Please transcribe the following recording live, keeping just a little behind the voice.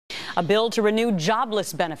A bill to renew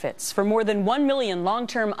jobless benefits for more than 1 million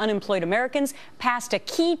long-term unemployed Americans passed a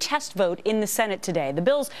key test vote in the Senate today. The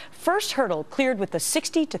bill's first hurdle cleared with a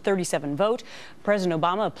 60-37 vote. President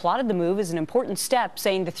Obama applauded the move as an important step,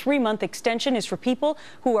 saying the 3-month extension is for people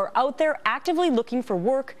who are out there actively looking for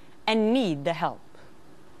work and need the help.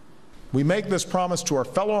 We make this promise to our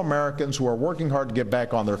fellow Americans who are working hard to get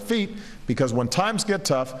back on their feet, because when times get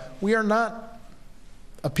tough, we are not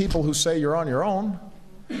a people who say you're on your own.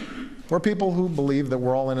 We're people who believe that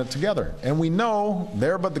we're all in it together. And we know,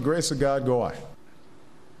 there but the grace of God go I.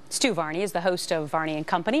 Stu Varney is the host of Varney and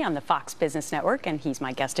Company on the Fox Business Network, and he's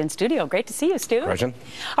my guest in studio. Great to see you, Stu. Gretchen.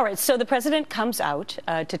 All right, so the president comes out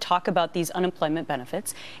to talk about these unemployment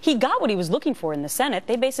benefits. He got what he was looking for in the Senate.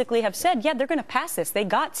 They basically have said, yeah, they're going to pass this. They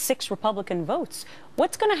got 6 Republican votes.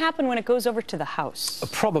 What's going to happen when it goes over to the House?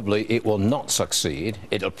 Probably it will not succeed.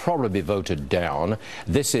 It'll probably be voted down.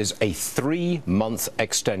 This is a 3-month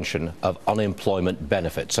extension of unemployment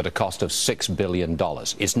benefits at a cost of $6 billion.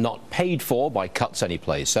 It's not paid for by cuts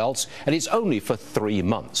anyplace else, and it's only for 3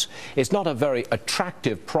 months. It's not a very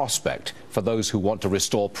attractive prospect for those who want to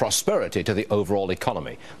restore prosperity to the overall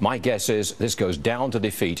economy. My guess is this goes down to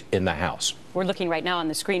defeat in the House. We're looking right now on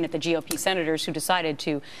the screen at the GOP senators who decided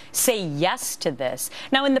to say yes to this.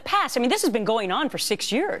 Now, in the past, I mean, this has been going on for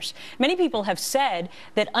 6 years. Many people have said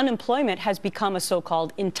that unemployment has become a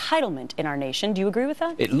so-called entitlement in our nation. Do you agree with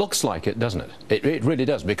that? It looks like it, doesn't it? It really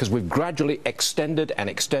does, because we've gradually extended and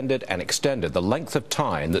extended and extended the length of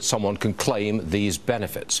time that someone can claim these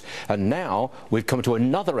benefits. And now we've come to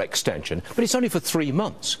another extension, but it's only for 3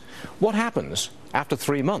 months. What happens after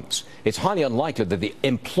 3 months? It's highly unlikely that the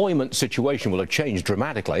employment situation will have changed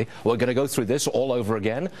dramatically. We're going to go through this all over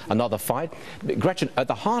again, another fight. Gretchen, at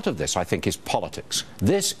the heart of this, I think, is politics.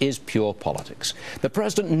 This is pure politics. The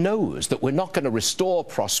president knows that we're not going to restore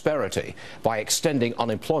prosperity by extending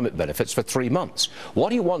unemployment benefits for 3 months.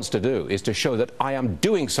 What he wants to do is to show that I am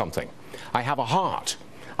doing something. I have a heart.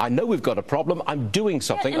 I know we've got a problem. I'm doing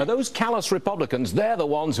something. And those callous Republicans, they're the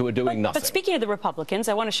ones who are doing nothing. But speaking of the Republicans,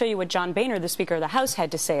 I want to show you what John Boehner, the Speaker of the House, had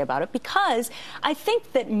to say about it, because I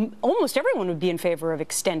think that almost everyone would be in favor of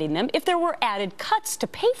extending them if there were added cuts to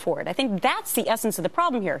pay for it. I think that's the essence of the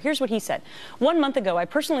problem here. Here's what he said. 1 month ago, I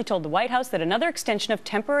personally told the White House that another extension of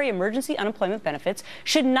temporary emergency unemployment benefits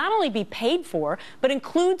should not only be paid for, but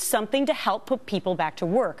include something to help put people back to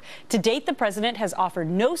work. To date, the president has offered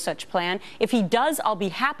no such plan. If he does, I'll be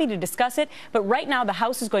happy to discuss it, but right now the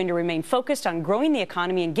House is going to remain focused on growing the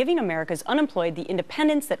economy and giving America's unemployed the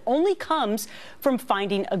independence that only comes from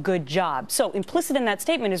finding a good job. So implicit in that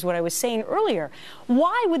statement is what I was saying earlier.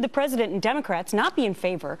 Why would the president and Democrats not be in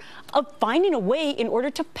favor of finding a way in order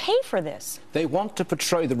to pay for this? They want to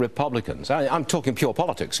portray the Republicans. I'm talking pure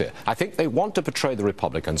politics here. I think they want to portray the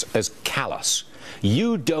Republicans as callous.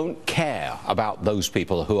 You don't care about those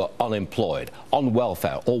people who are unemployed, on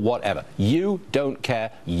welfare, or whatever. You don't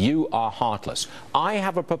care. You are heartless. I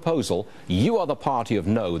have a proposal. You are the party of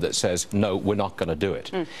no that says, no, we're not going to do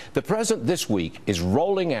it. The president this week is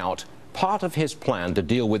rolling out part of his plan to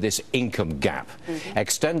deal with this income gap.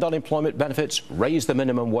 Extend unemployment benefits, raise the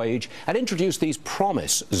minimum wage, and introduce these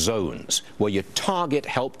promise zones where you target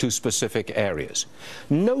help to specific areas.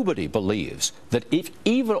 Nobody believes that if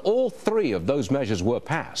even all 3 of those measures were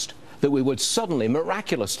passed, that we would suddenly,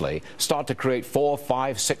 miraculously, start to create 4,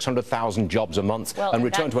 5, 600,000 jobs a month and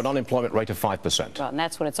return to an unemployment rate of 5%. Well, and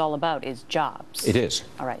that's what it's all about, is jobs. It is.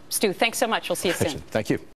 All right. Stu, thanks so much. We'll see you soon. Thank you.